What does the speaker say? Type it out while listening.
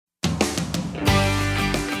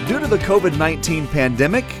Due to the COVID-19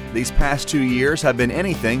 pandemic, these past 2 years have been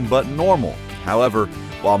anything but normal. However,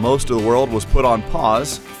 while most of the world was put on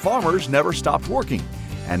pause, farmers never stopped working,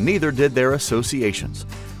 and neither did their associations.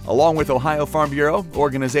 Along with Ohio Farm Bureau,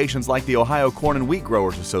 organizations like the Ohio Corn and Wheat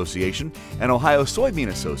Growers Association and Ohio Soybean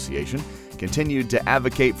Association continued to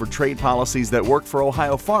advocate for trade policies that work for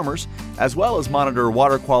Ohio farmers, as well as monitor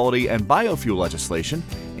water quality and biofuel legislation,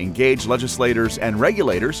 engage legislators and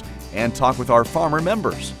regulators, and talk with our farmer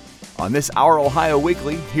members. On this Our Ohio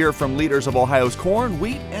Weekly, hear from leaders of Ohio's corn,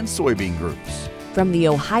 wheat, and soybean groups. From the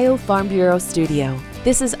Ohio Farm Bureau studio,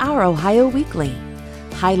 this is Our Ohio Weekly,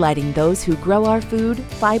 highlighting those who grow our food,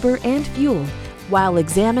 fiber, and fuel, while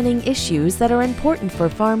examining issues that are important for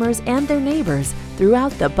farmers and their neighbors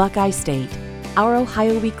throughout the Buckeye State. Our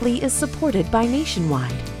Ohio Weekly is supported by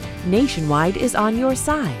Nationwide. Nationwide is on your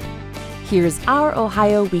side. Here's Our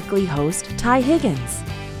Ohio Weekly host, Ty Higgins.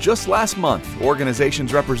 Just last month,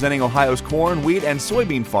 organizations representing Ohio's corn, wheat, and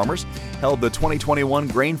soybean farmers held the 2021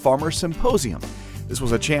 Grain Farmers Symposium. This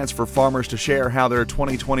was a chance for farmers to share how their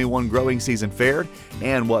 2021 growing season fared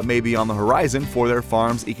and what may be on the horizon for their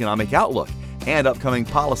farm's economic outlook and upcoming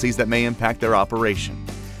policies that may impact their operation.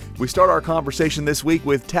 We start our conversation this week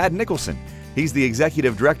with Tad Nicholson. He's the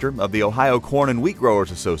executive director of the Ohio Corn and Wheat Growers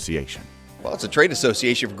Association. Well, it's a trade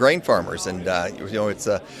association for grain farmers, and it's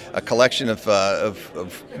a collection of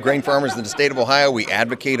grain farmers in the state of Ohio. We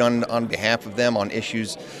advocate on behalf of them on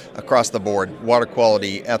issues across the board: water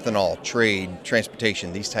quality, ethanol, trade,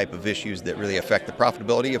 transportation, these type of issues that really affect the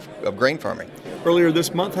profitability of grain farming. Earlier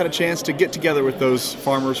this month, had a chance to get together with those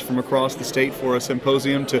farmers from across the state for a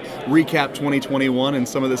symposium to recap 2021 and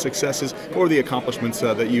some of the successes or the accomplishments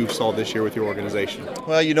that you saw this year with your organization.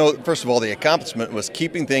 Well, first of all, the accomplishment was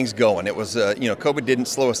keeping things going. It was COVID didn't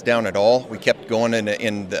slow us down at all. We kept going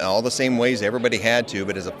in all the same ways everybody had to.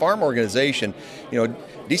 But as a farm organization,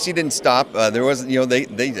 DC didn't stop. There was,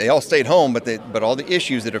 they all stayed home, but all the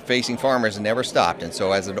issues that are facing farmers never stopped. And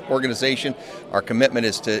so, as an organization, our commitment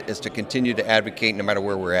is to continue to advocate no matter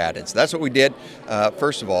where we're at. And so that's what we did,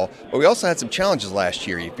 first of all. But we also had some challenges last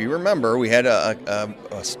year. If you remember, we had a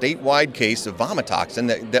statewide case of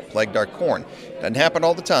vomitoxin that plagued our corn. Doesn't happen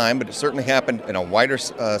all the time, but it certainly happened in a wider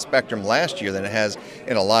spectrum last year than it has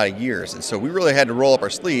in a lot of years. And so we really had to roll up our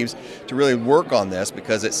sleeves to really work on this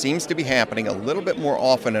because it seems to be happening a little bit more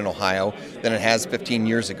often in Ohio than it has 15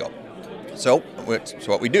 years ago. So it's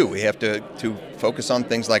what we do. We have to focus on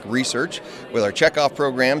things like research with our checkoff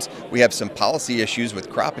programs. We have some policy issues with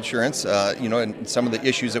crop insurance, and some of the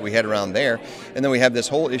issues that we had around there. And then we have this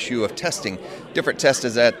whole issue of testing. Different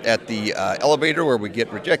tests at the elevator where we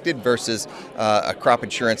get rejected versus a crop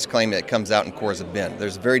insurance claim that comes out in Corza Bend.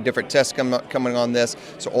 There's very different tests coming on this.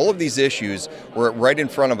 So all of these issues were right in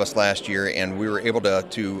front of us last year, and we were able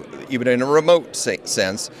to even in a remote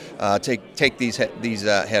sense, take these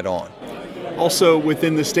head on. Also,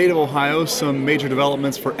 within the state of Ohio, some major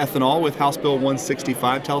developments for ethanol with House Bill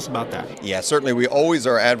 165. Tell us about that. Yeah, certainly we always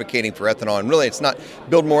are advocating for ethanol. And really, it's not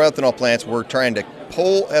build more ethanol plants. We're trying to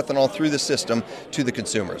pull ethanol through the system to the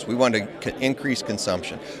consumers. We want to increase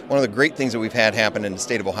consumption. One of the great things that we've had happen in the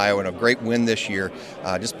state of Ohio, and a great win this year,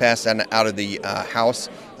 just passed out of the House,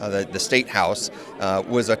 the State House,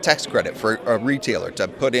 was a tax credit for a retailer to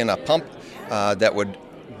put in a pump that would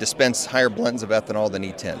dispense higher blends of ethanol than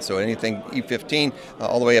E10. So anything E15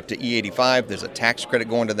 all the way up to E85, there's a tax credit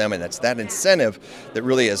going to them, and it's that incentive that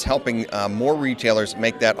really is helping more retailers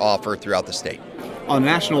make that offer throughout the state. On a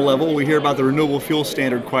national level, we hear about the renewable fuel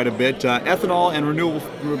standard quite a bit. Ethanol and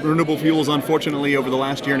renewable fuels, unfortunately, over the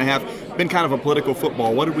last year and a half, been kind of a political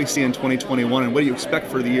football. What did we see in 2021, and what do you expect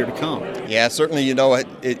for the year to come? Yeah, certainly.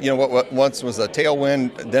 What once was a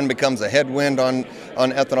tailwind then becomes a headwind on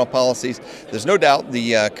ethanol policies. There's no doubt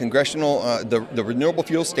the congressional, the renewable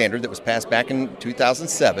fuel standard that was passed back in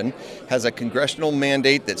 2007 has a congressional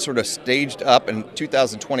mandate that sort of staged up, and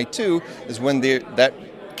 2022 is when that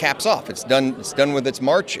caps off. It's done with its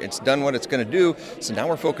march. It's done what it's going to do. So now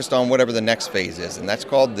we're focused on whatever the next phase is, and that's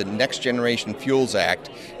called the Next Generation Fuels Act.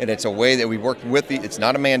 And it's a way that we work with it's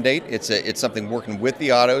not a mandate. It's something working with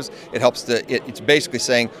the autos. It helps it's basically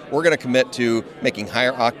saying we're going to commit to making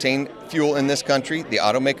higher octane fuel in this country. The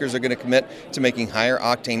automakers are going to commit to making higher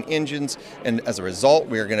octane engines, and as a result,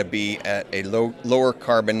 we are going to be at a lower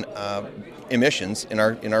carbon emissions in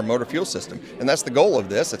our motor fuel system. And that's the goal of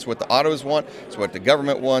this. It's what the autos want, it's what the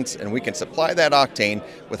government wants, and we can supply that octane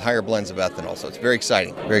with higher blends of ethanol. So it's very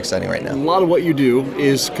exciting right now. A lot of what you do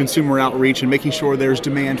is consumer outreach and making sure there's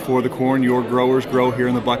demand for the corn your growers grow here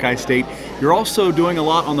in the Buckeye State. You're also doing a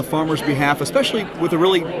lot on the farmers' behalf, especially with a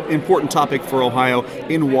really important topic for Ohio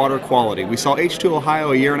in water quality. We saw H2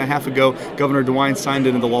 Ohio a year and a half ago. Governor DeWine signed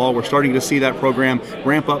into the law. We're starting to see that program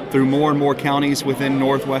ramp up through more and more counties within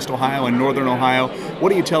Northwest Ohio and Northern Ohio.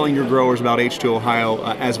 What are you telling your growers about H2 Ohio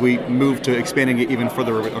as we move to expanding it even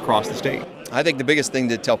further across the state? I think the biggest thing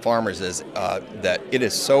to tell farmers is that it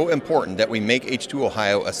is so important that we make H2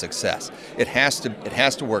 Ohio a success. It has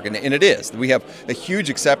to work, and it is. We have a huge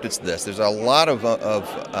acceptance to this. There's a lot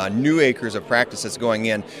of new acres of practice that's going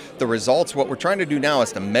in. The results, what we're trying to do now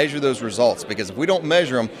is to measure those results, because if we don't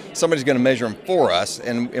measure them, somebody's going to measure them for us,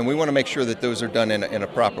 and we want to make sure that those are done in a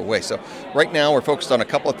proper way. So right now we're focused on a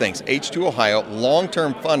couple of things. H2 Ohio,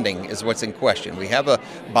 long-term funding is what's in question. We have a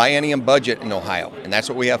biennium budget in Ohio, and that's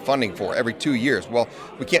what we have funding for every 2 years. Well,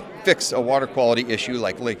 we can't fix a water quality issue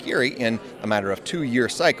like Lake Erie in a matter of 2-year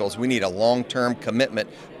cycles. We need a long-term commitment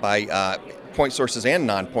by point sources and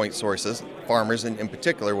non-point sources, farmers in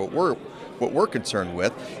particular, what we're concerned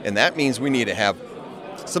with, and that means we need to have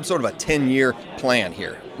some sort of a 10-year plan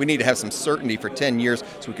here. We need to have some certainty for 10 years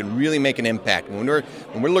so we can really make an impact. When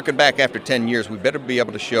we're looking back after 10 years, we better be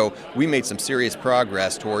able to show we made some serious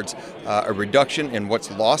progress towards a reduction in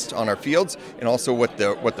what's lost on our fields, and also what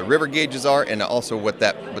the river gauges are, and also what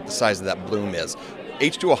the size of that bloom is.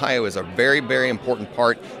 H2 Ohio is a very, very important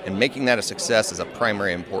part, and making that a success is of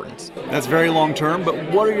primary importance. That's very long term, but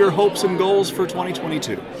what are your hopes and goals for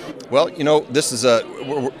 2022? Well, this is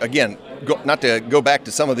again, not to go back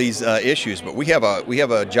to some of these issues, but we have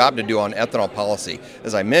a job to do on ethanol policy.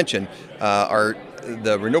 As I mentioned,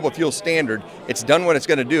 the renewable fuel standard, it's done what it's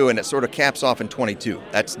going to do, and it sort of caps off in 22.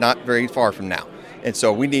 That's not very far from now. And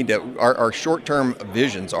so we need to, our short-term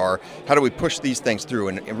visions are, how do we push these things through?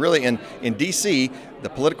 And really in D.C., the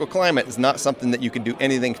political climate is not something that you can do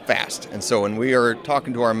anything fast. And so when we are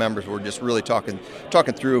talking to our members, we're just really talking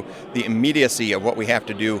through the immediacy of what we have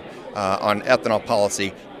to do on ethanol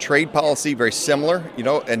policy. Trade policy, very similar,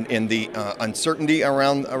 and in the uncertainty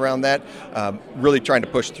around that, really trying to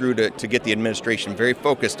push through to get the administration very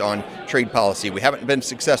focused on trade policy. We haven't been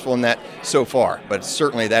successful in that so far, but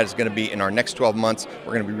certainly that is going to be in our next 12 months.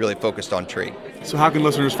 We're going to be really focused on trade. So how can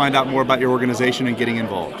listeners find out more about your organization and getting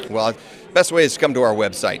involved? Well, best way is to come to our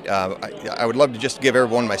website. I would love to just give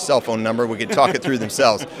everyone my cell phone number. We can talk it through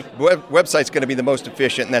themselves. Website's going to be the most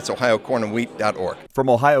efficient, and that's ohiocornandwheat.org. From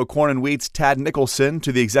Ohio Corn and Wheat's Tad Nicholson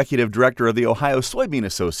to the Executive Director of the Ohio Soybean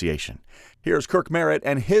Association, here's Kirk Merritt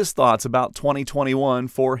and his thoughts about 2021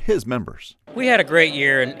 for his members. We had a great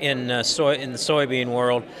year in the soybean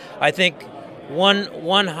world. I think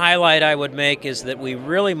one highlight I would make is that we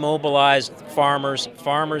really mobilized farmers.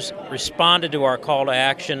 Farmers responded to our call to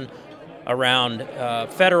action around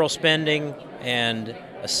federal spending and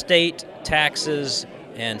state taxes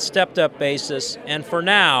and stepped-up basis, and for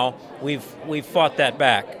now we've fought that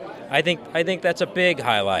back. I think that's a big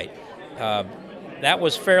highlight. That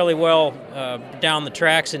was fairly well down the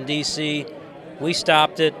tracks in D.C. We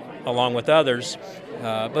stopped it along with others,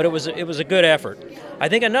 but it was a good effort. I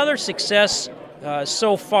think another success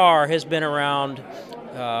so far has been around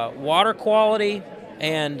water quality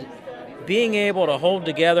and being able to hold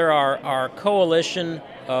together our coalition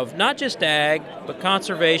of not just ag, but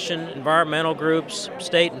conservation, environmental groups,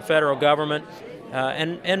 state and federal government,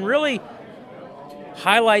 and really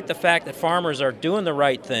highlight the fact that farmers are doing the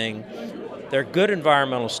right thing. They're good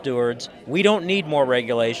environmental stewards. We don't need more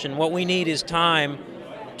regulation. What we need is time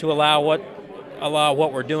to allow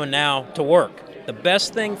what we're doing now to work. The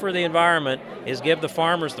best thing for the environment is give the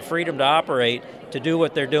farmers the freedom to operate, to do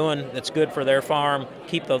what they're doing that's good for their farm,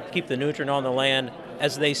 keep the nutrient on the land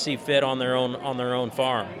as they see fit on their own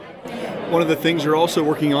farm. One of the things you're also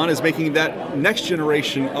working on is making that next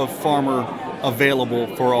generation of farmer available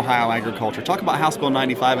for Ohio agriculture. Talk about House Bill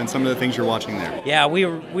 95 and some of the things you're watching there. Yeah,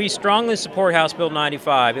 we strongly support House Bill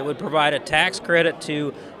 95. It would provide a tax credit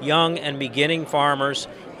to young and beginning farmers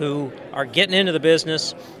who are getting into the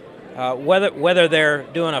business, whether they're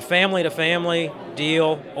doing a family-to-family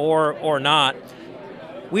deal or not.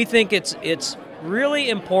 We think it's really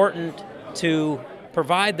important to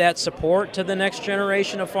provide that support to the next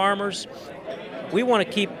generation of farmers. We want to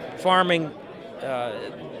keep farming,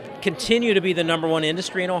 continue to be the number one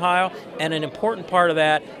industry in Ohio, and an important part of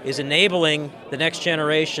that is enabling the next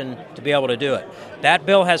generation to be able to do it. That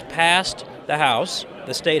bill has passed the House,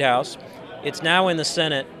 the State House. It's now in the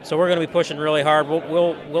Senate, so we're going to be pushing really hard.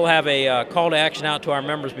 We'll have a call to action out to our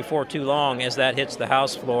members before too long as that hits the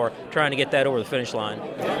House floor, trying to get that over the finish line.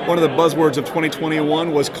 One of the buzzwords of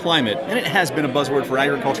 2021 was climate, and it has been a buzzword for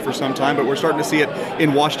agriculture for some time, but we're starting to see it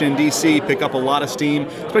in Washington, D.C. pick up a lot of steam,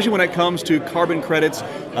 especially when it comes to carbon credits,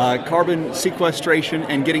 carbon sequestration,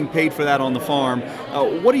 and getting paid for that on the farm.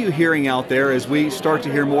 What are you hearing out there as we start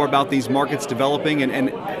to hear more about these markets developing, and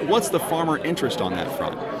what's the farmer interest on that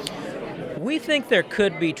front? We think there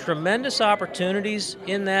could be tremendous opportunities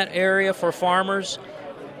in that area for farmers.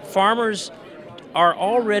 Farmers are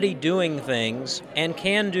already doing things and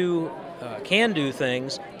can do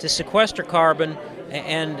things to sequester carbon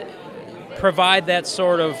and provide that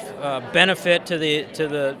sort of benefit to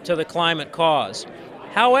the climate cause.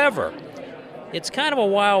 However, it's kind of a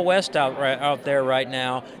Wild West out there right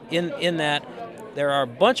now in that there are a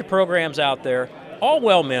bunch of programs out there, all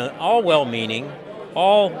well-meaning,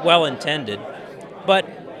 all well-intended, but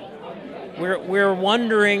we're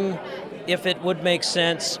wondering if it would make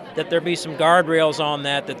sense that there be some guardrails on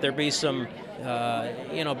that there be some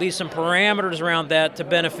parameters around that to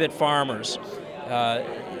benefit farmers.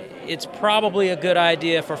 It's probably a good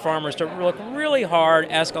idea for farmers to look really hard,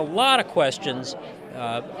 ask a lot of questions.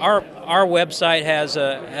 Our website has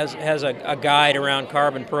a guide around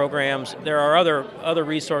carbon programs. There are other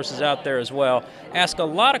resources out there as well. Ask a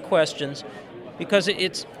lot of questions, because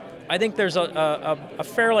I think there's a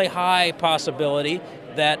fairly high possibility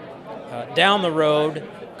that down the road,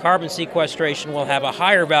 carbon sequestration will have a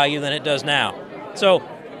higher value than it does now. So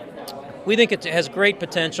we think it has great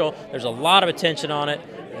potential. There's a lot of attention on it.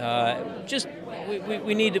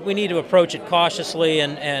 We need to approach it cautiously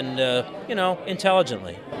and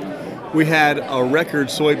intelligently. We had a record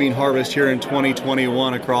soybean harvest here in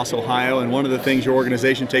 2021 across Ohio, and one of the things your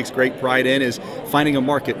organization takes great pride in is finding a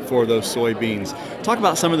market for those soybeans. Talk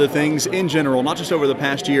about some of the things in general, not just over the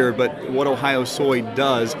past year, but what Ohio Soy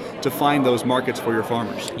does to find those markets for your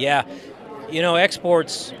farmers. Yeah,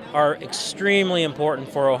 exports are extremely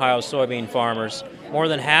important for Ohio soybean farmers. More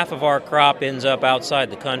than half of our crop ends up outside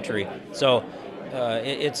the country, so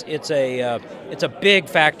it's a big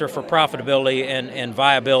factor for profitability and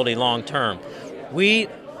viability long term. We,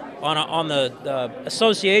 on the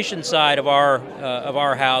association side of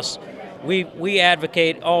our house, we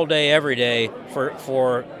advocate all day, every day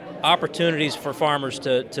for opportunities for farmers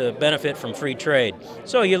to benefit from free trade.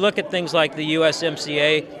 So you look at things like the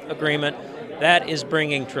USMCA agreement. That is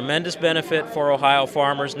bringing tremendous benefit for Ohio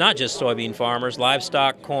farmers, not just soybean farmers,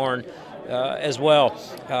 livestock, corn, as well.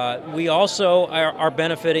 We also are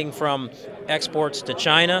benefiting from exports to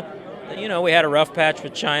China. We had a rough patch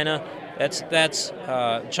with China.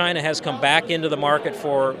 China has come back into the market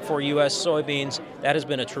for U.S. soybeans. That has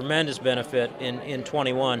been a tremendous benefit in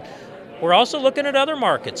 21. We're also looking at other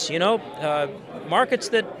markets, markets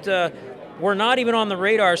that were not even on the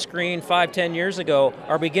radar screen 5-10 years ago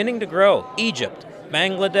are beginning to grow. Egypt,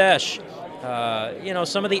 Bangladesh,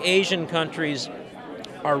 some of the Asian countries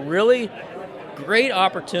are really great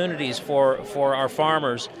opportunities for our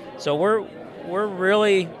farmers. So we're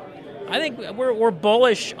really, I think we're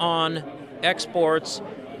bullish on exports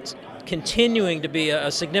continuing to be a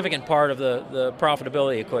significant part of the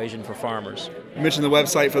profitability equation for farmers. You mentioned the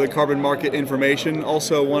website for the carbon market information.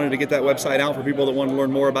 Also wanted to get that website out for people that want to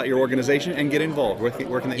learn more about your organization and get involved. Where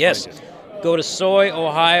can they Yes, find you? Go to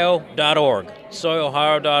soyohio.org,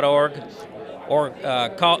 soyohio.org, or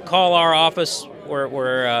call our office.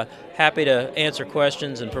 We're happy to answer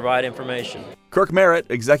questions and provide information. Kirk Merritt,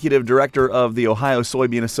 Executive Director of the Ohio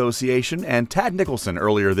Soybean Association, and Tad Nicholson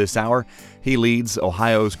earlier this hour. He leads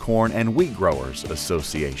Ohio's Corn and Wheat Growers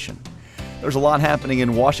Association. There's a lot happening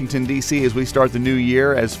in Washington, D.C. as we start the new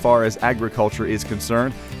year as far as agriculture is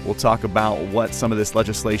concerned. We'll talk about what some of this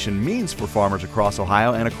legislation means for farmers across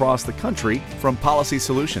Ohio and across the country from Policy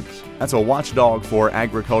Solutions. That's a watchdog for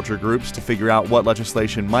agriculture groups to figure out what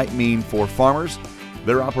legislation might mean for farmers,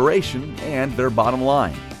 their operation, and their bottom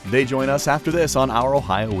line. They join us after this on Our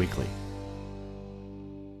Ohio Weekly.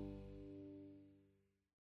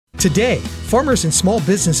 Today, farmers and small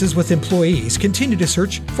businesses with employees continue to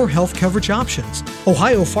search for health coverage options.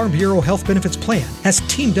 Ohio Farm Bureau Health Benefits Plan has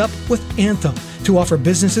teamed up with Anthem to offer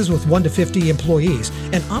businesses with 1 to 50 employees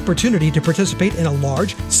an opportunity to participate in a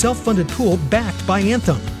large, self-funded pool backed by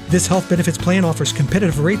Anthem. This health benefits plan offers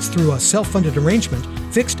competitive rates through a self-funded arrangement,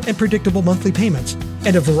 fixed and predictable monthly payments,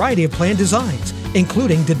 and a variety of plan designs,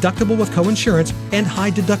 including deductible with coinsurance and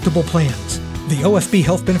high deductible plans. The OFB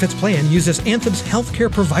Health Benefits Plan uses Anthem's healthcare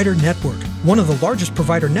provider network, one of the largest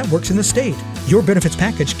provider networks in the state. Your benefits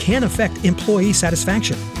package can affect employee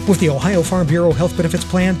satisfaction. With the Ohio Farm Bureau Health Benefits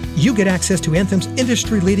Plan, you get access to Anthem's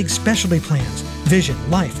industry-leading specialty plans, vision,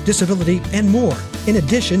 life, disability, and more, in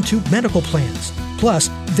addition to medical plans. Plus,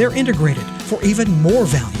 they're integrated for even more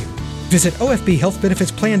value. Visit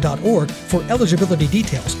ofbhealthbenefitsplan.org for eligibility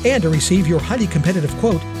details and to receive your highly competitive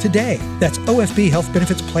quote today. That's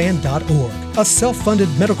ofbhealthbenefitsplan.org, a self-funded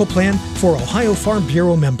medical plan for Ohio Farm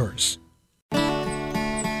Bureau members.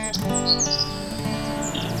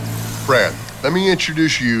 Brad, let me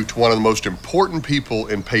introduce you to one of the most important people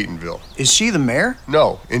in Peytonville. Is she the mayor?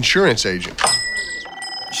 No, insurance agent.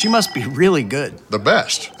 She must be really good. The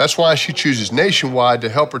best. That's why she chooses Nationwide to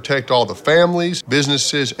help protect all the families,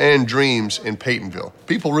 businesses, and dreams in Peytonville.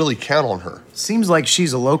 People really count on her. Seems like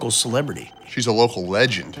she's a local celebrity. She's a local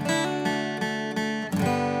legend.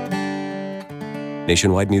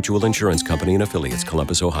 Nationwide Mutual Insurance Company and affiliates,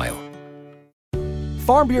 Columbus, Ohio.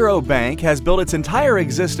 Farm Bureau Bank has built its entire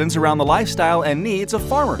existence around the lifestyle and needs of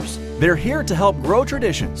farmers. They're here to help grow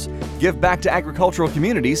traditions, give back to agricultural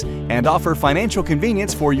communities, and offer financial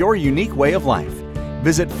convenience for your unique way of life.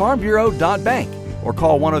 Visit farmbureau.bank or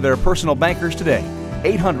call one of their personal bankers today,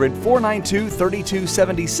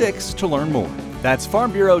 800-492-3276 to learn more. That's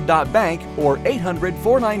farmbureau.bank or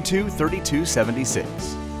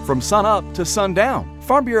 800-492-3276. From sun up to sundown,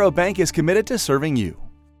 Farm Bureau Bank is committed to serving you.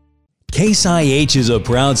 Case IH is a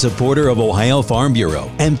proud supporter of Ohio Farm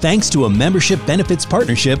Bureau, and thanks to a membership benefits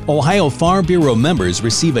partnership, Ohio Farm Bureau members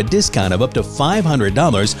receive a discount of up to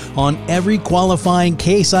 $500 on every qualifying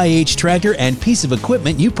Case IH tractor and piece of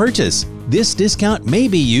equipment you purchase. This discount may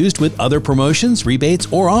be used with other promotions,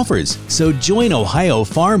 rebates, or offers. So join Ohio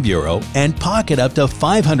Farm Bureau and pocket up to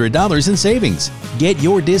 $500 in savings. Get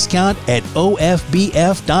your discount at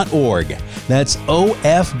ofbf.org. That's ofbf.org.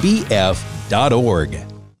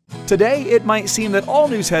 Today, it might seem that all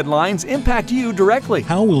news headlines impact you directly.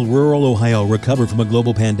 How will rural Ohio recover from a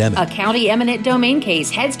global pandemic? A county eminent domain case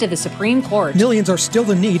heads to the Supreme Court. Millions are still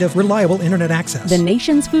in need of reliable internet access. The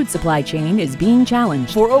nation's food supply chain is being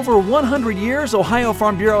challenged. For over 100 years, Ohio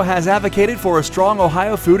Farm Bureau has advocated for a strong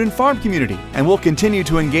Ohio food and farm community, and will continue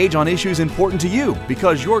to engage on issues important to you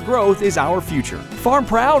because your growth is our future. Farm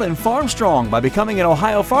proud and farm strong by becoming an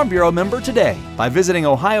Ohio Farm Bureau member today by visiting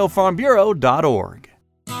ohiofarmbureau.org.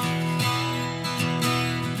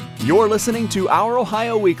 You're listening to Our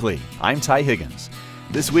Ohio Weekly. I'm Ty Higgins.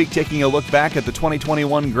 This week, taking a look back at the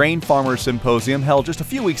 2021 Grain Farmers Symposium held just a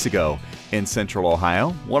few weeks ago in Central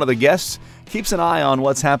Ohio. One of the guests keeps an eye on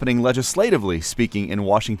what's happening legislatively speaking in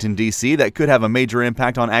Washington, D.C. that could have a major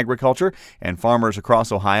impact on agriculture and farmers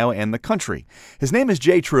across Ohio and the country. His name is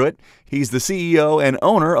Jay Truitt. He's the CEO and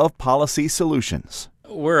owner of Policy Solutions.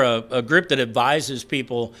 We're a group that advises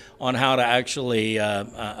people on how to actually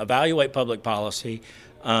evaluate public policy,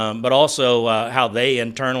 but also how they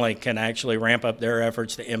internally can actually ramp up their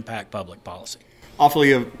efforts to impact public policy.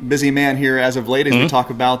 Awfully a busy man here as of late as we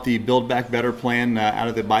talk about the Build Back Better plan out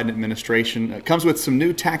of the Biden administration. It comes with some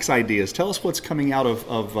new tax ideas. Tell us what's coming out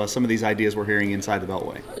of some of these ideas we're hearing inside the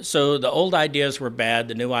Beltway. So the old ideas were bad,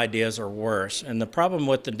 the new ideas are worse. And the problem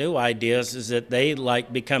with the new ideas is that they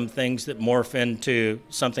become things that morph into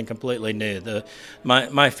something completely new.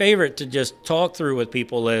 My favorite to just talk through with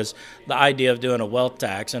people is the idea of doing a wealth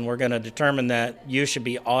tax, and we're going to determine that you should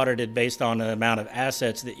be audited based on the amount of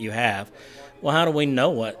assets that you have. Well, how do we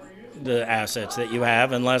know what the assets that you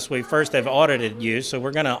have unless we first have audited you? So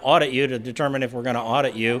we're going to audit you to determine if we're going to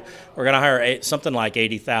audit you. We're going to hire something like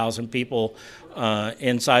 80,000 people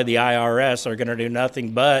inside the IRS are going to do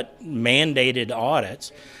nothing but mandated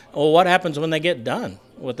audits. Well, what happens when they get done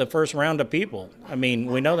with the first round of people? I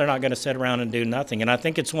mean, we know they're not going to sit around and do nothing. And I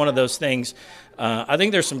think it's one of those things. I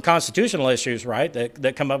think there's some constitutional issues, right,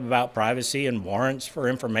 that come up about privacy and warrants for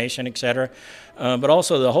information, et cetera. But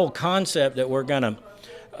also the whole concept that we're going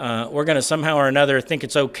to somehow or another think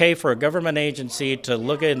it's okay for a government agency to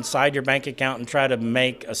look inside your bank account and try to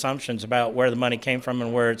make assumptions about where the money came from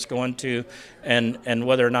and where it's going to, and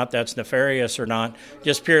whether or not that's nefarious or not,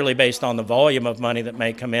 just purely based on the volume of money that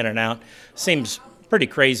may come in and out, seems pretty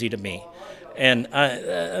crazy to me. And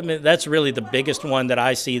I mean, that's really the biggest one that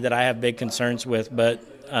I see that I have big concerns with. But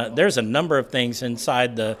there's a number of things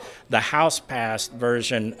inside the House-passed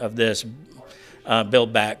version of this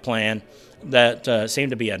Build Back plan that seem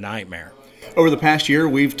to be a nightmare. Over the past year,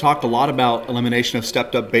 we've talked a lot about elimination of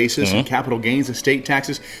stepped-up basis and capital gains estate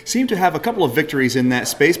taxes. Seem to have a couple of victories in that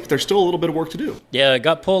space, but there's still a little bit of work to do. Yeah, it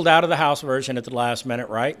got pulled out of the House version at the last minute,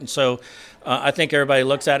 right? And so I think everybody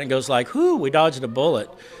looks at it and goes like, whoo, we dodged a bullet.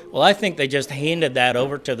 Well, I think they just handed that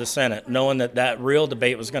over to the Senate, knowing that real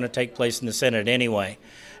debate was going to take place in the Senate anyway.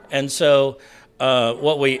 And so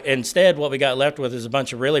what we got left with is a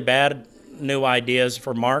bunch of really bad new ideas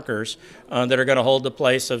for markers that are going to hold the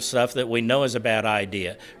place of stuff that we know is a bad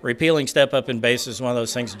idea. Repealing step-up in basis is one of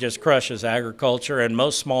those things that just crushes agriculture and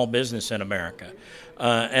most small business in America.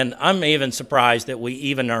 And I'm even surprised that we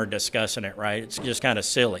even are discussing it, right? It's just kind of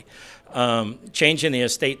silly. Changing the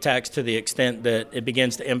estate tax to the extent that it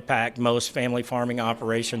begins to impact most family farming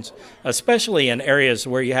operations, especially in areas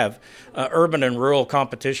where you have urban and rural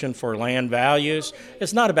competition for land values.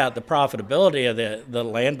 It's not about the profitability of the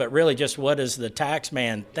land, but really just what does the tax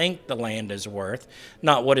man think the land is worth,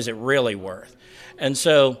 not what is it really worth. And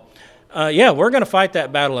so, we're going to fight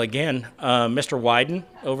that battle again. Mr. Wyden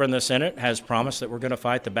over in the Senate has promised that we're going to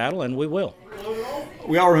fight the battle, and we will.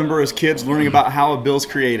 We all remember as kids learning about how a bill's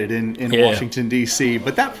created in Washington, D.C.,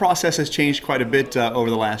 but that process has changed quite a bit over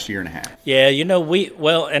the last year and a half. Yeah,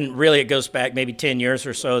 and really it goes back maybe 10 years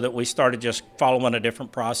or so that we started just following a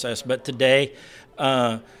different process. But today,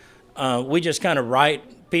 we just kind of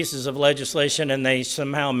write pieces of legislation and they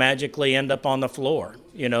somehow magically end up on the floor.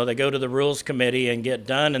 You know, they go to the Rules Committee and get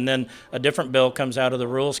done, and then a different bill comes out of the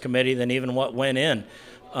Rules Committee than even what went in.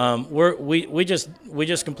 We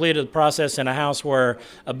just completed the process in a House where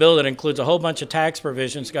a bill that includes a whole bunch of tax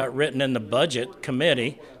provisions got written in the Budget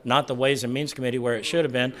Committee, not the Ways and Means Committee where it should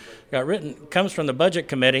have been. Comes from the Budget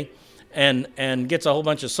Committee and gets a whole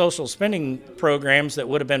bunch of social spending programs that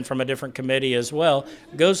would have been from a different committee as well.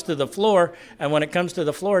 Goes to the floor, and when it comes to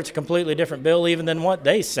the floor, it's a completely different bill even than what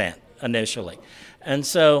they sent initially. And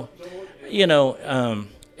so,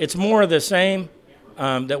 it's more of the same.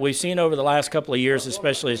 That we've seen over the last couple of years,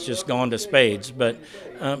 especially, it's just gone to spades. But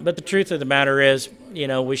the truth of the matter is,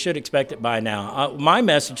 we should expect it by now. My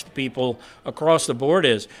message to people across the board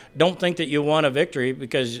is, don't think that you won a victory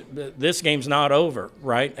because this game's not over,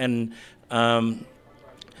 right? And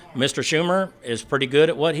Mr. Schumer is pretty good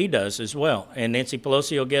at what he does as well. And Nancy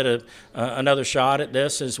Pelosi will get another shot at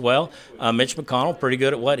this as well. Mitch McConnell, pretty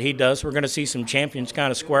good at what he does. We're going to see some champions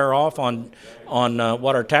kind of square off on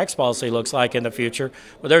what our tax policy looks like in the future.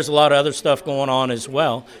 But there's a lot of other stuff going on as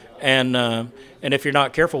well. And if you're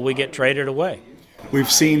not careful, we get traded away.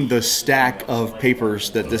 We've seen the stack of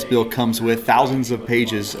papers that this bill comes with, thousands of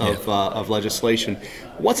pages of legislation.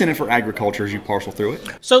 What's in it for agriculture as you parcel through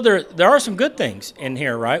it? So there are some good things in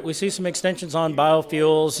here, right? We see some extensions on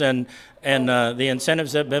biofuels and the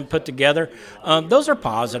incentives that have been put together. Those are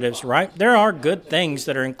positives, right? There are good things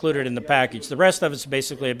that are included in the package. The rest of it's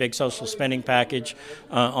basically a big social spending package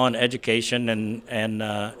on education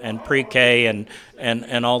and pre-K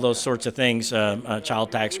and all those sorts of things.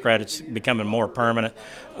 Child tax credits becoming more permanent,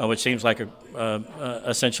 which seems like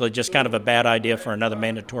essentially just kind of a bad idea for another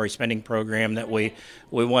mandatory spending program that we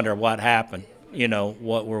wonder what happened.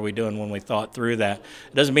 What were we doing when we thought through that?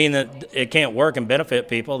 It doesn't mean that it can't work and benefit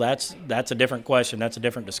people. That's a different question. That's a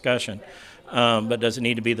different discussion. But does it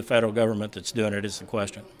need to be the federal government that's doing it is the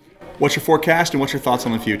question. What's your forecast and what's your thoughts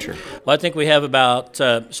on the future? Well, I think we have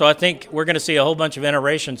so I think we're going to see a whole bunch of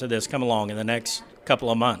iterations of this come along in the next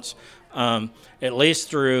couple of months. At least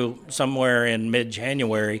through somewhere in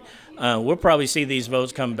mid-January, we'll probably see these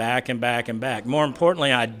votes come back and back and back. More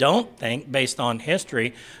importantly, I don't think, based on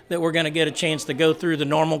history, that we're going to get a chance to go through the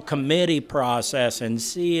normal committee process and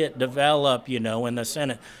see it develop, in the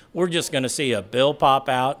Senate. We're just going to see a bill pop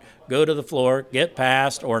out, go to the floor, get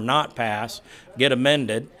passed or not pass, get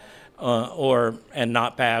amended, and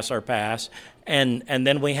not pass or pass, and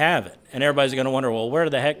then we have it. And everybody's going to wonder, well, where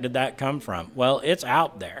the heck did that come from? Well, it's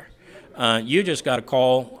out there. You just got to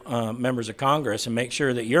call members of Congress and make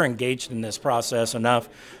sure that you're engaged in this process enough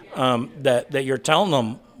that you're telling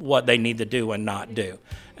them what they need to do and not do.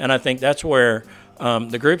 And I think that's where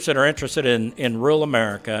the groups that are interested in rural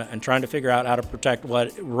America and trying to figure out how to protect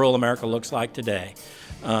what rural America looks like today,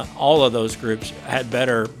 all of those groups had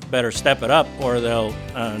better step it up, or they'll,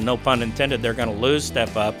 no pun intended, they're going to lose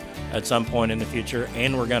step up at some point in the future,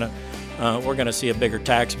 and we're going to see a bigger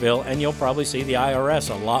tax bill, and you'll probably see the IRS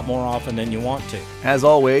a lot more often than you want to. As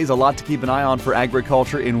always, a lot to keep an eye on for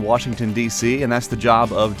agriculture in Washington, D.C., and that's the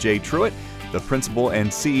job of Jay Truitt, the principal and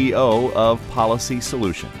CEO of Policy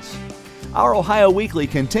Solutions. Our Ohio Weekly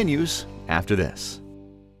continues after this.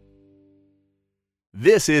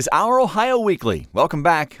 This is Our Ohio Weekly. Welcome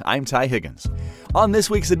back. I'm Ty Higgins. On this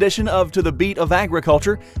week's edition of To the Beat of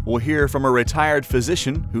Agriculture, we'll hear from a retired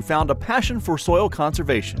physician who found a passion for soil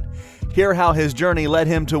conservation. Hear how his journey led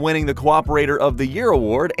him to winning the Cooperator of the Year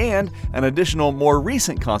award and an additional, more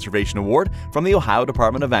recent conservation award from the Ohio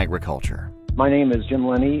Department of Agriculture. My name is Jim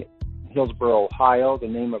Lenny, Hillsboro, Ohio. The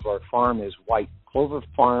name of our farm is White Clover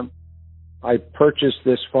Farm. I purchased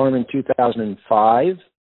this farm in 2005.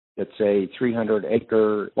 It's a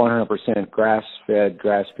 300-acre, 100% grass-fed,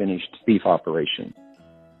 grass-finished beef operation.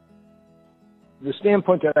 The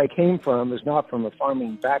standpoint that I came from is not from a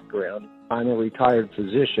farming background. I'm a retired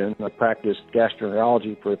physician. I practiced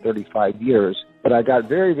gastroenterology for 35 years, but I got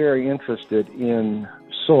very, very interested in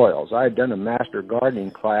soils. I had done a master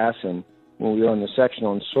gardening class, and when we were on the section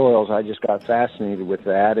on soils, I just got fascinated with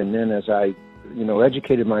that. And then as I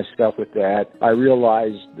educated myself with that, I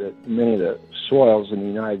realized that many of the soils in the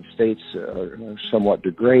United States are somewhat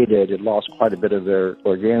degraded. It lost quite a bit of their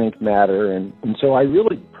organic matter. And so I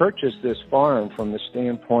really purchased this farm from the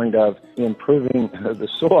standpoint of improving the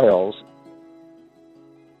soils.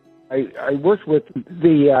 I worked with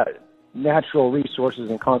the Natural Resources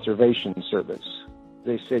and Conservation Service.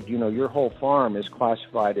 They said, your whole farm is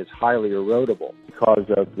classified as highly erodible because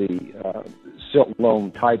of the silt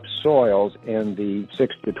loam type soils and the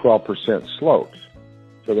 6 to 12% slopes.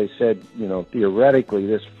 So they said, theoretically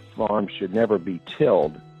this farm should never be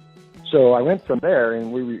tilled. So I went from there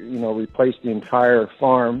and we, replaced the entire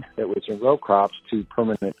farm that was in row crops to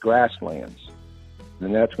permanent grasslands.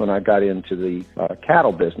 And that's when I got into the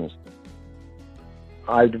cattle business.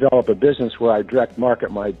 I developed a business where I direct market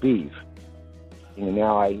my beef. And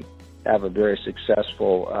now I have a very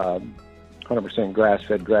successful 100%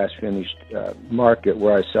 grass-fed, grass-finished market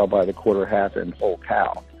where I sell by the quarter, half, and whole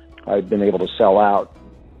cow. I've been able to sell out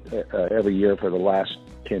every year for the last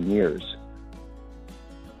 10 years.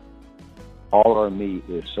 All our meat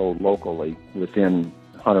is sold locally within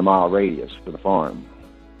 100-mile radius for the farm.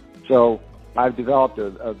 So I've developed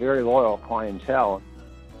a very loyal clientele.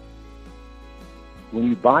 When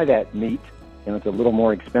you buy that meat, and it's a little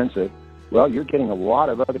more expensive, well, you're getting a lot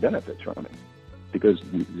of other benefits from it because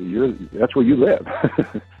that's where you live.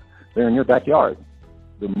 They're in your backyard.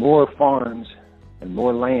 The more farms and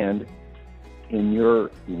more land in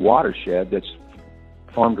your watershed that's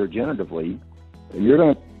farmed regeneratively, you're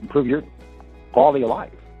going to improve your quality of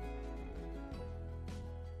life.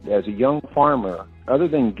 As a young farmer, other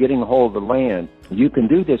than getting a hold of the land, you can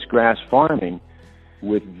do this grass farming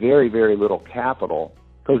with very, very little capital.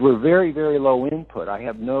 Because we're very, very low input. I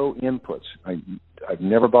have no inputs. I've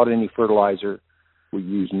never bought any fertilizer. We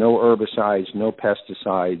use no herbicides, no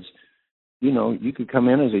pesticides. You could come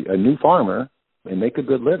in as a new farmer and make a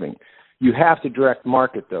good living. You have to direct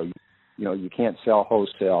market, though. You can't sell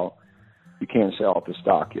wholesale. You can't sell at the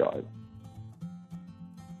stockyard.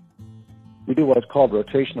 We do what's called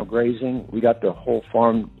rotational grazing. We got the whole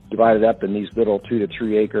farm divided up in these little 2 to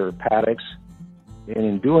 3 acre paddocks. And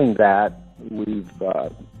in doing that, we've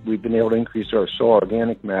been able to increase our soil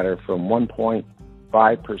organic matter from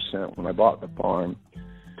 1.5% when I bought the farm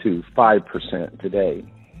to 5% today.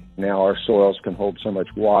 Now our soils can hold so much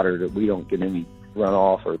water that we don't get any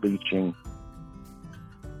runoff or leaching.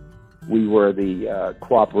 We were the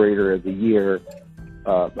Cooperator of the Year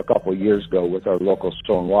a couple of years ago with our local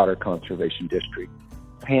soil and water conservation district.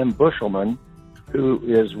 Pam Bushelman, who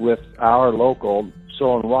is with our local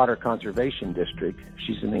Soil and Water Conservation District.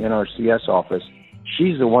 She's in the NRCS office.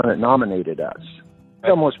 She's the one that nominated us. I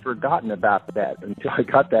almost forgotten about that until I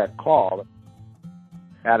got that call.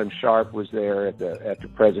 Adam Sharp was there at the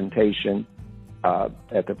presentation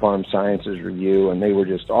at the Farm Sciences Review, and they were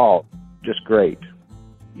just great.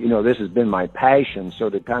 This has been my passion, so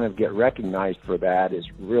to kind of get recognized for that is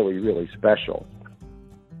really, really special.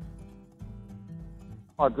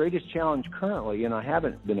 Our greatest challenge currently, and I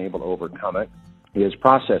haven't been able to overcome it, is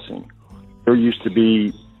processing. There used to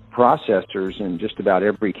be processors in just about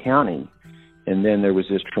every county, and then there was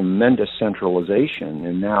this tremendous centralization,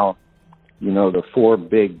 and now, the 4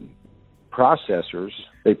 big processors,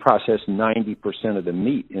 they process 90% of the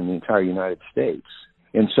meat in the entire United States.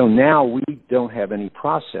 And so now we don't have any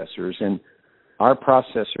processors, and our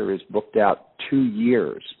processor is booked out 2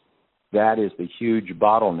 years. That is the huge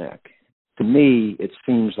bottleneck. To me, it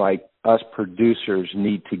seems like us producers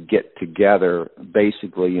need to get together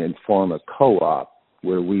basically and form a co-op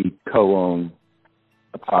where we co-own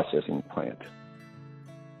a processing plant.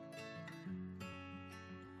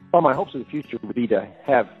 Well, my hopes of the future would be to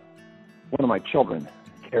have one of my children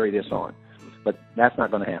carry this on, but that's not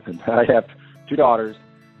going to happen. I have 2 daughters.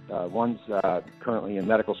 One's currently in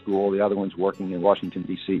medical school. The other one's working in Washington,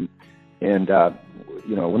 D.C. And,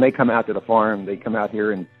 when they come out to the farm, they come out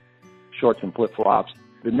here in shorts and flip-flops.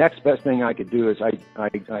 The next best thing I could do is I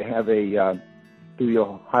have through the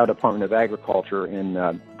Ohio Department of Agriculture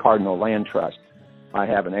and Cardinal Land Trust, I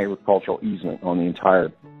have an agricultural easement on the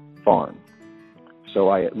entire farm. So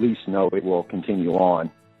I at least know it will continue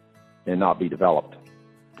on and not be developed.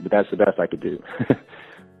 But that's the best I could do.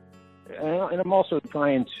 And I'm also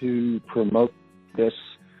trying to promote this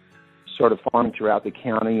sort of farming throughout the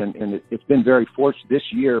county. And it's been very fortunate this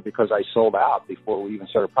year because I sold out before we even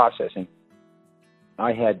started processing.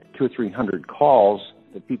 I had 200 or 300 calls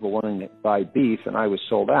of people wanting to buy beef, and I was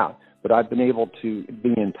sold out. But I've been able to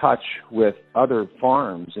be in touch with other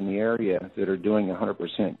farms in the area that are doing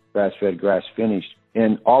 100% grass-fed, grass-finished,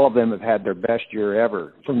 and all of them have had their best year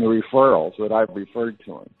ever from the referrals that I've referred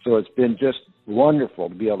to them. So it's been just wonderful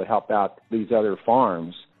to be able to help out these other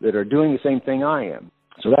farms that are doing the same thing I am.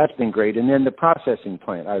 So that's been great. And then the processing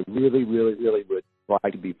plant, I really, really, really would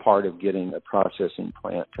like to be part of getting a processing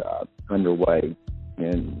plant underway.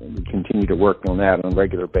 And we continue to work on that on a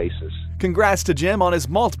regular basis. Congrats to Jim on his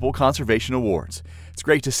multiple conservation awards. It's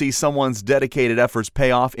great to see someone's dedicated efforts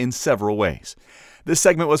pay off in several ways. This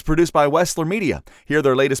segment was produced by Wessler Media. Hear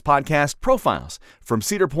their latest podcast, Profiles. From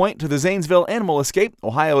Cedar Point to the Zanesville Animal Escape,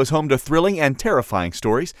 Ohio is home to thrilling and terrifying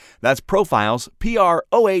stories. That's Profiles,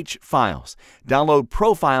 P-R-O-H Files. Download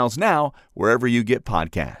Profiles now wherever you get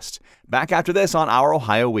podcasts. Back after this on Our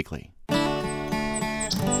Ohio Weekly.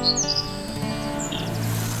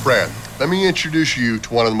 Brad, let me introduce you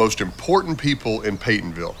to one of the most important people in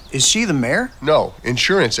Peytonville. Is she the mayor? No,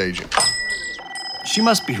 insurance agent. She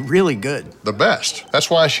must be really good. The best. That's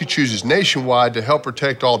why she chooses Nationwide to help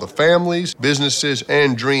protect all the families, businesses,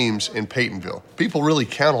 and dreams in Peytonville. People really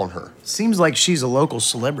count on her. Seems like she's a local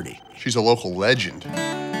celebrity. She's a local legend.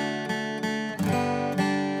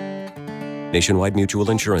 Nationwide Mutual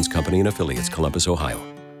Insurance Company and Affiliates, Columbus, Ohio.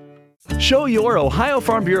 Show your Ohio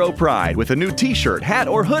Farm Bureau pride with a new t-shirt, hat,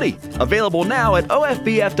 or hoodie. Available now at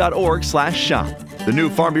ofbf.org/shop. The new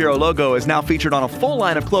Farm Bureau logo is now featured on a full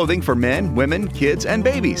line of clothing for men, women, kids, and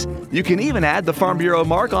babies. You can even add the Farm Bureau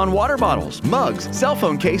mark on water bottles, mugs, cell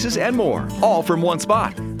phone cases, and more. All from one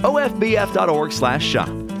spot. ofbf.org/shop.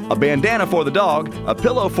 A bandana for the dog, a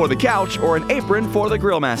pillow for the couch, or an apron for the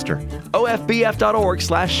grill master.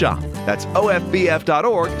 ofbf.org/shop. That's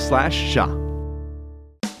ofbf.org/shop.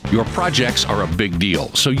 Your projects are a big deal,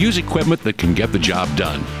 so use equipment that can get the job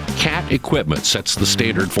done. CAT Equipment sets the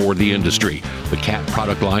standard for the industry. The CAT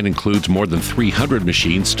product line includes more than 300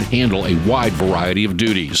 machines to handle a wide variety of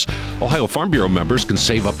duties. Ohio Farm Bureau members can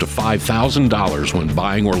save up to $5,000 when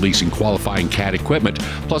buying or leasing qualifying CAT equipment,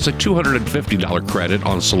 plus a $250 credit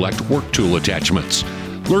on select work tool attachments.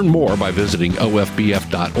 Learn more by visiting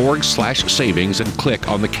ofbf.org/savings and click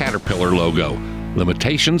on the Caterpillar logo.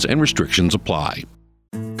 Limitations and restrictions apply.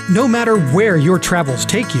 No matter where your travels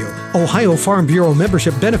take you, Ohio Farm Bureau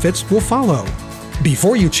membership benefits will follow.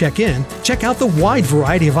 Before you check in, check out the wide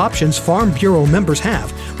variety of options Farm Bureau members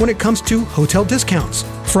have when it comes to hotel discounts.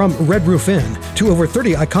 From Red Roof Inn to over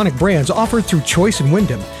 30 iconic brands offered through Choice and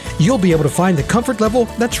Wyndham, you'll be able to find the comfort level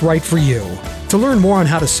that's right for you. To learn more on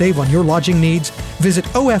how to save on your lodging needs, visit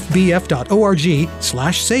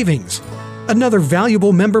ofbf.org/savings. Another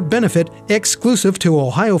valuable member benefit exclusive to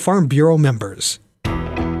Ohio Farm Bureau members.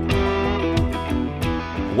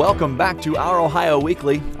 Welcome back to Our Ohio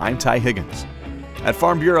Weekly. I'm Ty Higgins. At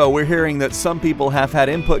Farm Bureau, we're hearing that some people have had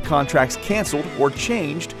input contracts canceled or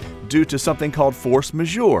changed due to something called force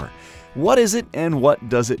majeure. What is it and what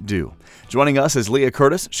does it do? Joining us is Leah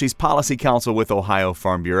Curtis. She's Policy Counsel with Ohio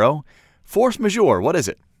Farm Bureau. Force majeure, what is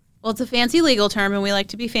it? Well, it's a fancy legal term, and we like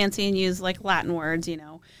to be fancy and use like Latin words,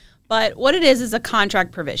 But what it is a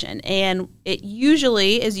contract provision, and it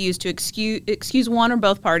usually is used to excuse one or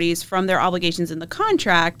both parties from their obligations in the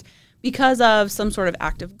contract because of some sort of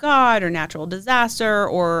act of God or natural disaster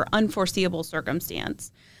or unforeseeable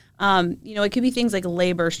circumstance. It could be things like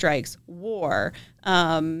labor strikes, war,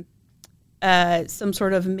 some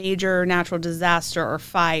sort of major natural disaster or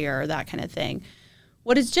fire, that kind of thing.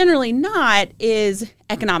 What is generally not is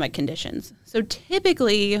economic conditions. So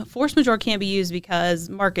typically, force majeure can't be used because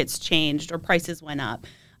markets changed or prices went up,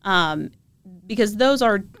 because those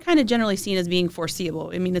are kind of generally seen as being foreseeable.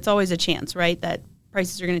 I mean, it's always a chance, right, that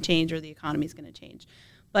prices are going to change or the economy is going to change.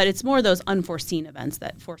 But it's more those unforeseen events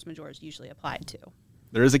that force majeure is usually applied to.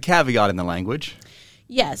 There is a caveat in the language.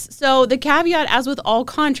 Yes. So the caveat, as with all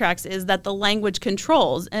contracts, is that the language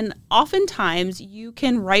controls. And oftentimes you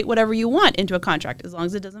can write whatever you want into a contract as long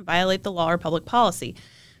as it doesn't violate the law or public policy.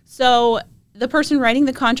 So the person writing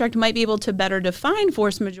the contract might be able to better define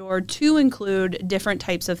force majeure to include different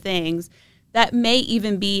types of things That may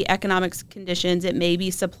even be economic conditions. It may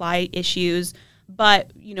be supply issues.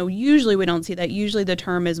 But, usually we don't see that. Usually the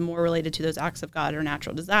term is more related to those acts of God or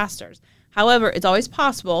natural disasters. However, it's always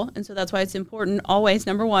possible, and so that's why it's important. Always,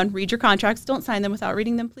 number one, read your contracts. Don't sign them without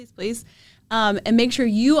reading them, please. And make sure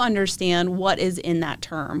you understand what is in that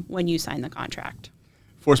term when you sign the contract.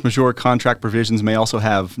 Force majeure contract provisions may also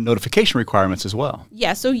have notification requirements as well.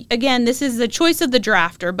 Yeah, so again, this is the choice of the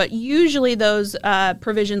drafter, but usually those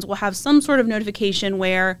provisions will have some sort of notification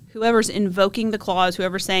where whoever's invoking the clause,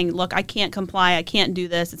 whoever's saying, look, I can't comply, I can't do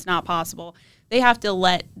this, it's not possible, they have to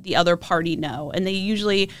let the other party know. And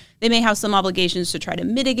they may have some obligations to try to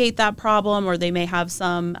mitigate that problem, or they may have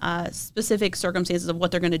some specific circumstances of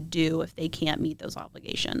what they're going to do if they can't meet those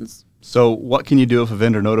obligations. So what can you do if a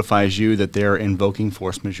vendor notifies you that they're invoking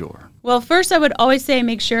force majeure? Well, first I would always say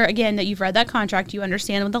make sure, again, that you've read that contract, you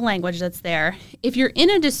understand the language that's there. If you're in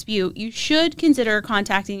a dispute, you should consider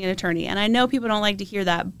contacting an attorney. And I know people don't like to hear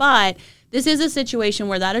that, but this is a situation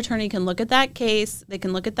where that attorney can look at that case, they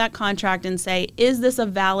can look at that contract and say, is this a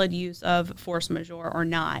valid use of force majeure or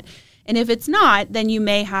not? And if it's not, then you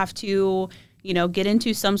may have to get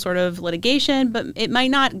into some sort of litigation, but it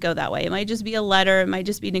might not go that way. It might just be a letter. It might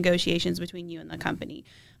just be negotiations between you and the company.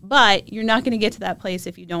 But you're not going to get to that place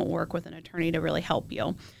if you don't work with an attorney to really help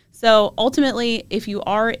you. So ultimately, if you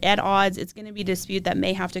are at odds, it's going to be a dispute that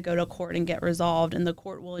may have to go to court and get resolved, and the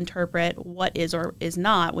court will interpret what is or is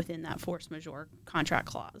not within that force majeure contract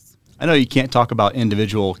clause. I know you can't talk about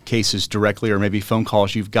individual cases directly or maybe phone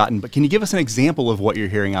calls you've gotten, but can you give us an example of what you're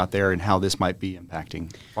hearing out there and how this might be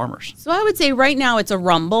impacting farmers? So I would say right now it's a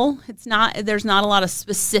rumble. There's not a lot of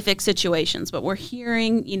specific situations, but we're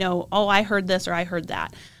hearing, oh, I heard this or I heard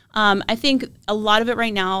that. I think a lot of it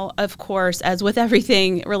right now, of course, as with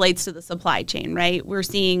everything, relates to the supply chain, right? We're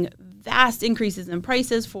seeing vast increases in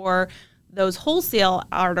prices for those wholesale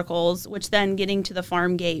articles, which then getting to the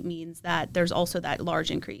farm gate means that there's also that large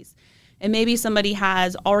increase. And maybe somebody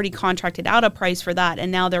has already contracted out a price for that, and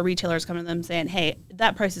now their retailers come to them saying, hey,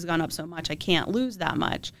 that price has gone up so much, I can't lose that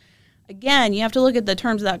much. Again, you have to look at the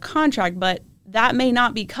terms of that contract, but that may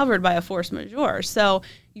not be covered by a force majeure. So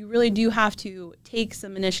you really do have to take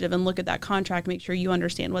some initiative and look at that contract, make sure you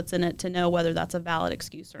understand what's in it to know whether that's a valid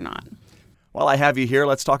excuse or not. While I have you here,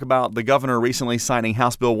 let's talk about the governor recently signing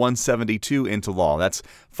House Bill 172 into law. That's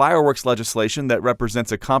fireworks legislation that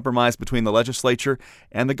represents a compromise between the legislature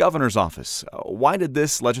and the governor's office. Why did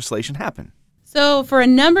this legislation happen? So for a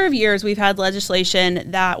number of years, we've had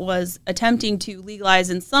legislation that was attempting to legalize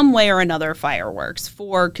in some way or another fireworks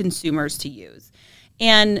for consumers to use.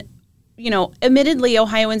 And, admittedly,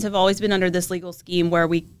 Ohioans have always been under this legal scheme where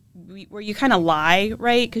where you kind of lie,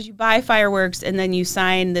 right? Because you buy fireworks and then you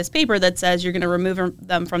sign this paper that says you're going to remove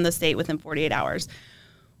them from the state within 48 hours.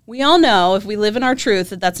 We all know, if we live in our truth,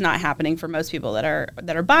 that that's not happening for most people that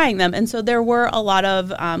are buying them. And so there were a lot of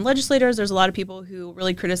legislators, there's a lot of people who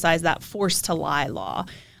really criticized that forced to lie law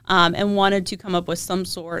and wanted to come up with some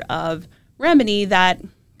sort of remedy that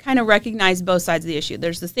kind of recognized both sides of the issue.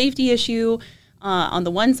 There's the safety issue on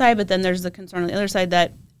the one side, but then there's the concern on the other side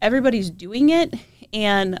that everybody's doing it,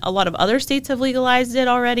 and a lot of other states have legalized it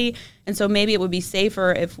already. And so maybe it would be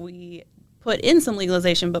safer if we put in some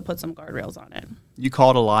legalization, but put some guardrails on it. You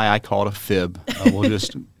call it a lie, I call it a fib. We'll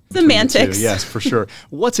just semantics. Yes, for sure.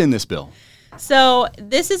 What's in this bill? So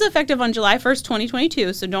this is effective on July 1st,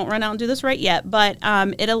 2022, so don't run out and do this right yet, but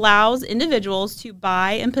it allows individuals to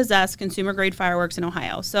buy and possess consumer-grade fireworks in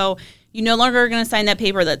Ohio. So you no longer are going to sign that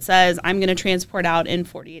paper that says, I'm going to transport out in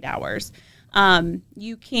 48 hours.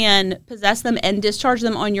 You can possess them and discharge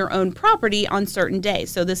them on your own property on certain days.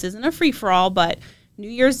 So this isn't a free-for-all, but New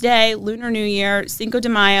Year's Day, Lunar New Year, Cinco de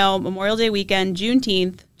Mayo, Memorial Day weekend,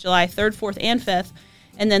 Juneteenth, July 3rd, 4th, and 5th,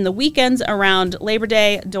 and then the weekends around Labor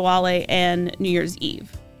Day, Diwali, and New Year's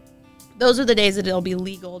Eve. Those are the days that it'll be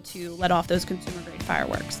legal to let off those consumer-grade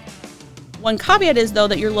fireworks. One caveat is, though,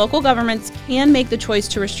 that your local governments can make the choice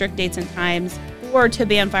to restrict dates and times or to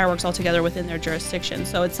ban fireworks altogether within their jurisdiction.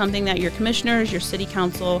 So it's something that your commissioners, your city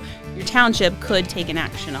council, your township could take an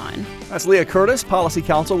action on. That's Leah Curtis, Policy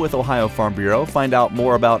Counsel with Ohio Farm Bureau. Find out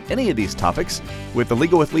more about any of these topics with the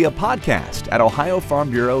Legal with Leah podcast at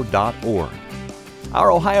ohiofarmbureau.org.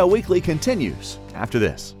 Our Ohio Weekly continues after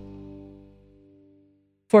this.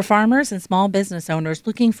 For farmers and small business owners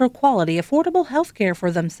looking for quality, affordable health care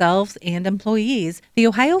for themselves and employees, the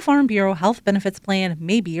Ohio Farm Bureau Health Benefits Plan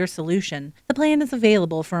may be your solution. The plan is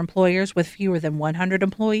available for employers with fewer than 100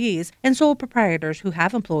 employees and sole proprietors who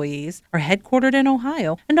have employees, are headquartered in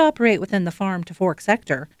Ohio, and operate within the farm to fork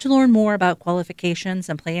sector. To learn more about qualifications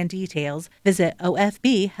and plan details, visit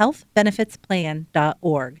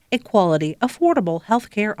ofbhealthbenefitsplan.org. A quality, affordable health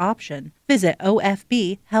care option. Visit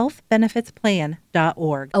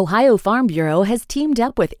ofbhealthbenefitsplan.org. Ohio Farm Bureau has teamed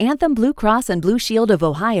up with Anthem Blue Cross and Blue Shield of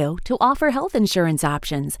Ohio to offer health insurance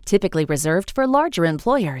options, typically reserved for larger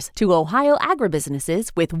employers, to Ohio agribusinesses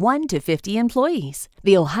with 1 to 50 employees.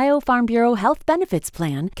 The Ohio Farm Bureau Health Benefits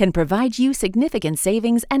Plan can provide you significant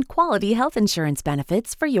savings and quality health insurance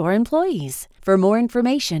benefits for your employees. For more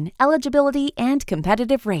information, eligibility, and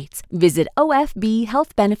competitive rates, visit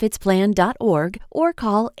ofbhealthbenefitsplan.org or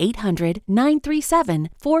call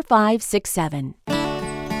 800-937-4567.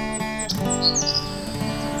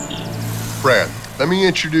 Brad, let me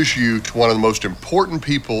introduce you to one of the most important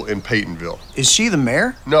people in Peytonville. Is she the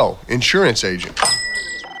mayor? No, insurance agent.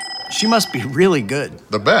 She must be really good.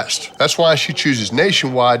 The best. That's why she chooses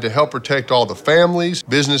Nationwide to help protect all the families,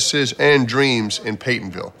 businesses, and dreams in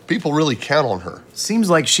Peytonville. People really count on her. Seems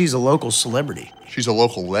like she's a local celebrity. She's a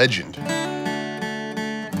local legend.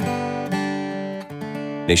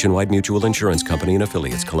 Nationwide Mutual Insurance Company and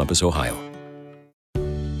Affiliates, Columbus, Ohio.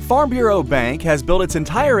 Farm Bureau Bank has built its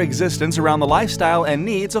entire existence around the lifestyle and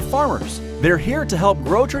needs of farmers. They're here to help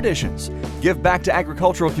grow traditions, give back to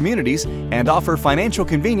agricultural communities, and offer financial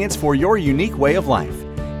convenience for your unique way of life.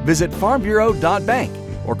 Visit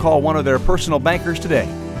farmbureau.bank or call one of their personal bankers today,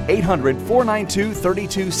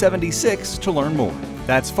 800-492-3276 to learn more.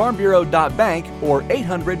 That's farmbureau.bank or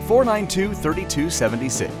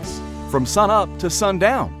 800-492-3276. From sun up to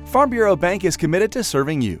sundown, Farm Bureau Bank is committed to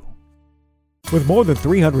serving you. With more than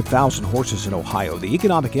 300,000 horses in Ohio, the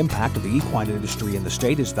economic impact of the equine industry in the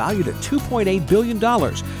state is valued at $2.8 billion.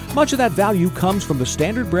 Much of that value comes from the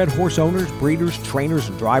standard-bred horse owners, breeders, trainers,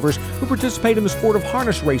 and drivers who participate in the sport of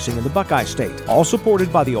harness racing in the Buckeye State, all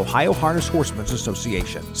supported by the Ohio Harness Horsemen's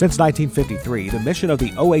Association. Since 1953, the mission of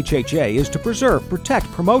the OHHA is to preserve, protect,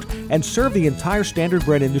 promote, and serve the entire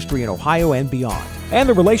standard-bred industry in Ohio and beyond. And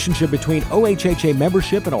the relationship between OHHA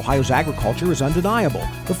membership and Ohio's agriculture is undeniable.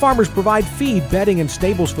 The farmers provide feed, bedding, and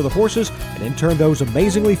stables for the horses, and in turn those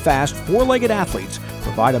amazingly fast, four-legged athletes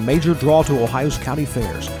provide a major draw to Ohio's county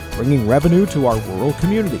fairs, bringing revenue to our rural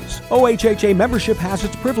communities. OHHA membership has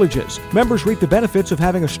its privileges. Members reap the benefits of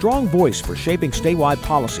having a strong voice for shaping statewide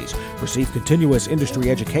policies, receive continuous industry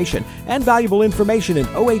education, and valuable information in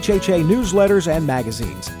OHHA newsletters and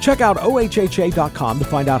magazines. Check out OHHA.com to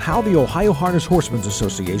find out how the Ohio Harness Horsemen's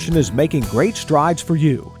Association is making great strides for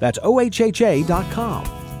you. That's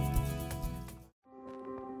OHHA.com.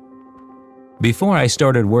 Before I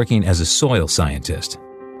started working as a soil scientist.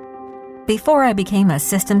 Before I became a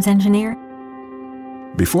systems engineer.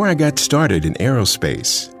 Before I got started in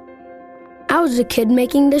aerospace. I was a kid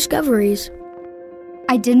making discoveries.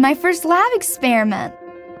 I did my first lab experiment.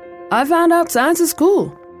 I found out science is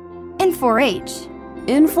cool. In 4-H.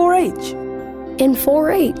 In 4-H. In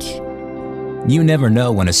 4-H. You never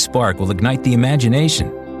know when a spark will ignite the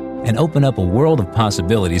imagination and open up a world of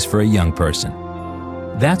possibilities for a young person.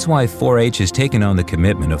 That's why 4-H has taken on the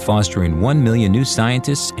commitment of fostering 1 million new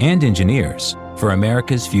scientists and engineers for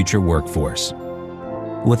America's future workforce.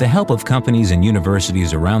 With the help of companies and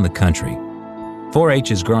universities around the country,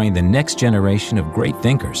 4-H is growing the next generation of great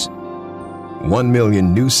thinkers. 1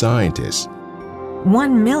 million new scientists.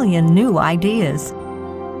 1 million new ideas.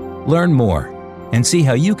 Learn more and see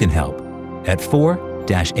how you can help at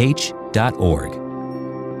 4-H.org.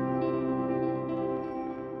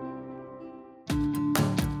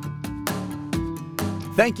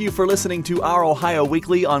 Thank you for listening to Our Ohio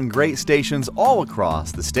Weekly on great stations all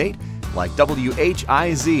across the state, like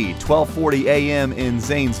WHIZ 1240 AM in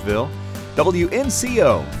Zanesville,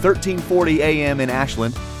 WNCO 1340 AM in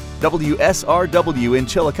Ashland, WSRW in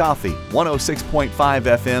Chillicothe 106.5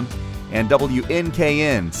 FM, and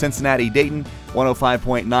WNKN Cincinnati-Dayton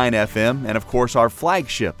 105.9 FM, and of course our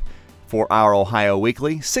flagship for Our Ohio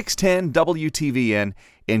Weekly, 610 WTVN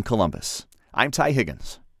in Columbus. I'm Ty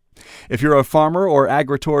Higgins. If you're a farmer or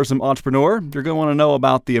agritourism entrepreneur, you're going to want to know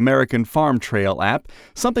about the American Farm Trail app,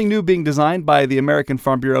 something new being designed by the American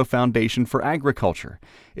Farm Bureau Foundation for Agriculture.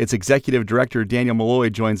 Its Executive Director, Daniel Malloy,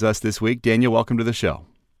 joins us this week. Daniel, welcome to the show.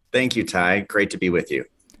 Thank you, Ty. Great to be with you.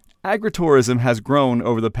 Agritourism has grown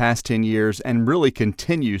over the past 10 years and really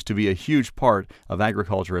continues to be a huge part of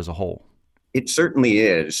agriculture as a whole. It certainly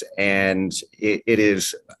is, and it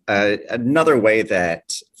is another way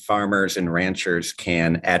that farmers and ranchers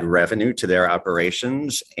can add revenue to their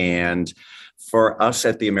operations. And for us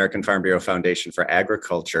at the American Farm Bureau Foundation for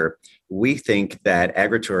Agriculture, we think that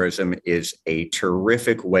agritourism is a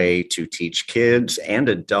terrific way to teach kids and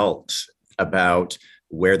adults about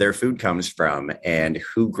where their food comes from and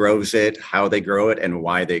who grows it, how they grow it, and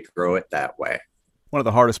why they grow it that way. One of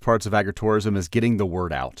the hardest parts of agritourism is getting the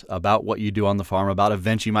word out about what you do on the farm, about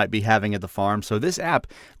events you might be having at the farm. So this app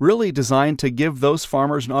really designed to give those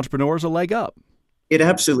farmers and entrepreneurs a leg up. It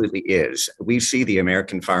absolutely is. We see the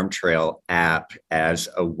American Farm Trail app as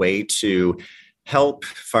a way to help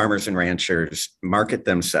farmers and ranchers market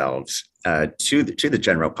themselves to the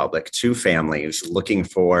general public, to families looking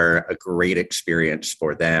for a great experience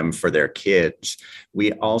for them, for their kids.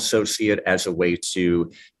 We also see it as a way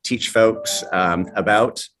to teach folks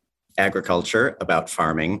about agriculture, about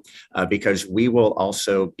farming, because we will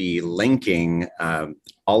also be linking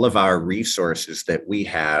all of our resources that we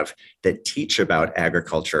have that teach about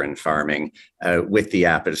agriculture and farming with the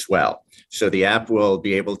app as well. So the app will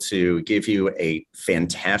be able to give you a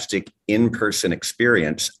fantastic in-person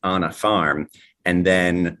experience on a farm and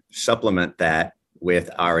then supplement that with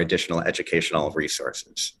our additional educational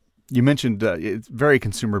resources. You mentioned it's very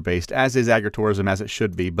consumer-based, as is agritourism, as it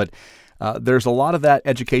should be, but there's a lot of that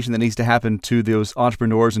education that needs to happen to those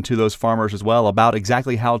entrepreneurs and to those farmers as well about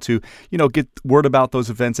exactly how to, get word about those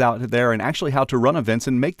events out there and actually how to run events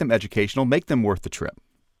and make them educational, make them worth the trip.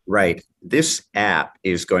 Right. This app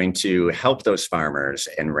is going to help those farmers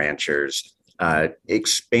and ranchers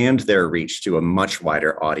expand their reach to a much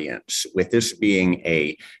wider audience. With this being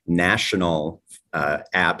a national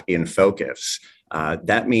app in focus,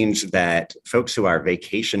 that means that folks who are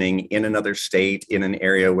vacationing in another state, in an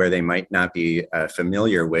area where they might not be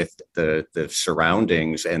familiar with the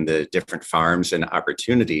surroundings and the different farms and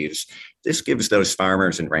opportunities, this gives those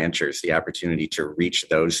farmers and ranchers the opportunity to reach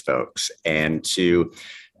those folks and to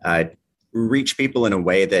reach people in a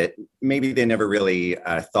way that maybe they never really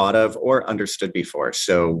thought of or understood before.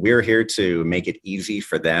 So we're here to make it easy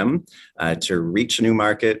for them to reach new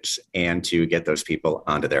markets and to get those people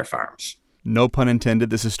onto their farms. No pun intended.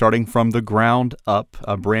 This is starting from the ground up,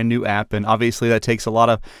 a brand new app. And obviously that takes a lot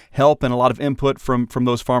of help and a lot of input from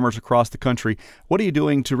those farmers across the country. What are you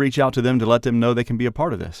doing to reach out to them to let them know they can be a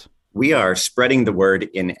part of this? We are spreading the word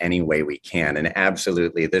in any way we can. And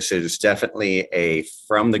absolutely, this is definitely a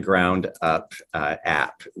from the ground up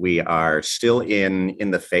app. We are still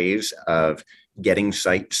in the phase of getting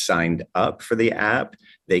sites signed up for the app.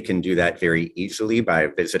 They can do that very easily by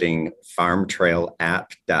visiting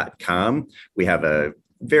farmtrailapp.com. We have a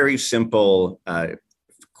very simple,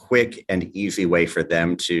 quick and easy way for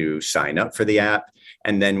them to sign up for the app.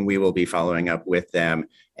 And then we will be following up with them,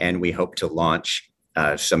 and we hope to launch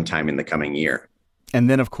sometime in the coming year. And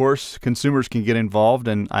then, of course, consumers can get involved,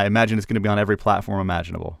 and I imagine it's going to be on every platform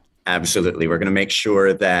imaginable. Absolutely. We're going to make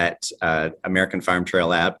sure that American Farm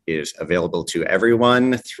Trail app is available to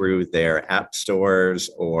everyone through their app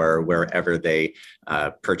stores or wherever they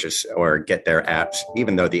purchase or get their apps,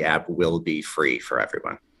 even though the app will be free for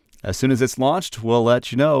everyone. As soon as it's launched, we'll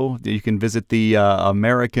let you know. You can visit the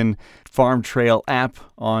American Farm Trail app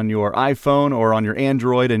on your iPhone or on your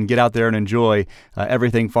Android and get out there and enjoy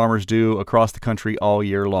everything farmers do across the country all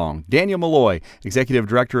year long. Daniel Malloy, Executive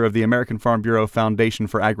Director of the American Farm Bureau Foundation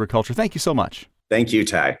for Agriculture. Thank you so much. Thank you,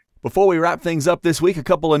 Ty. Before we wrap things up this week, a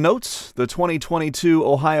couple of notes. The 2022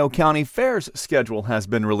 Ohio County Fairs schedule has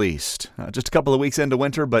been released. Just a couple of weeks into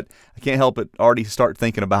winter, but I can't help but already start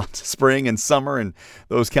thinking about spring and summer and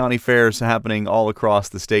those county fairs happening all across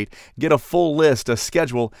the state. Get a full list, a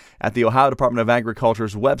schedule at the Ohio Department of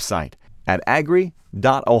Agriculture's website at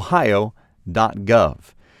agri.ohio.gov.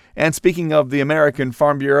 And speaking of the American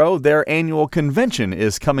Farm Bureau, their annual convention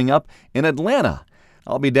is coming up in Atlanta.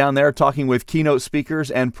 I'll be down there talking with keynote speakers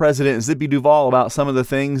and President Zippy Duvall about some of the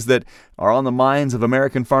things that are on the minds of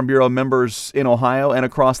American Farm Bureau members in Ohio and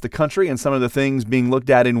across the country, and some of the things being looked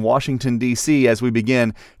at in Washington, D.C. as we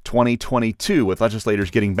begin 2022 with legislators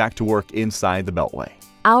getting back to work inside the Beltway.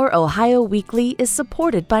 Our Ohio Weekly is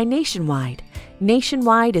supported by Nationwide.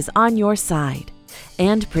 Nationwide is on your side.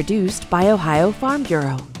 And produced by Ohio Farm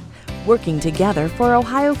Bureau. Working together for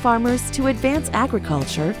Ohio farmers to advance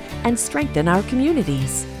agriculture and strengthen our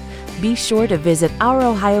communities. Be sure to visit our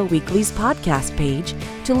Ohio Weekly's podcast page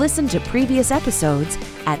to listen to previous episodes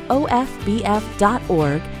at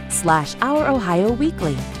ofbf.org/Our Ohio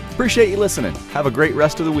Weekly. Appreciate you listening. Have a great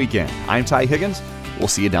rest of the weekend. I'm Ty Higgins. We'll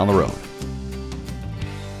see you down the road.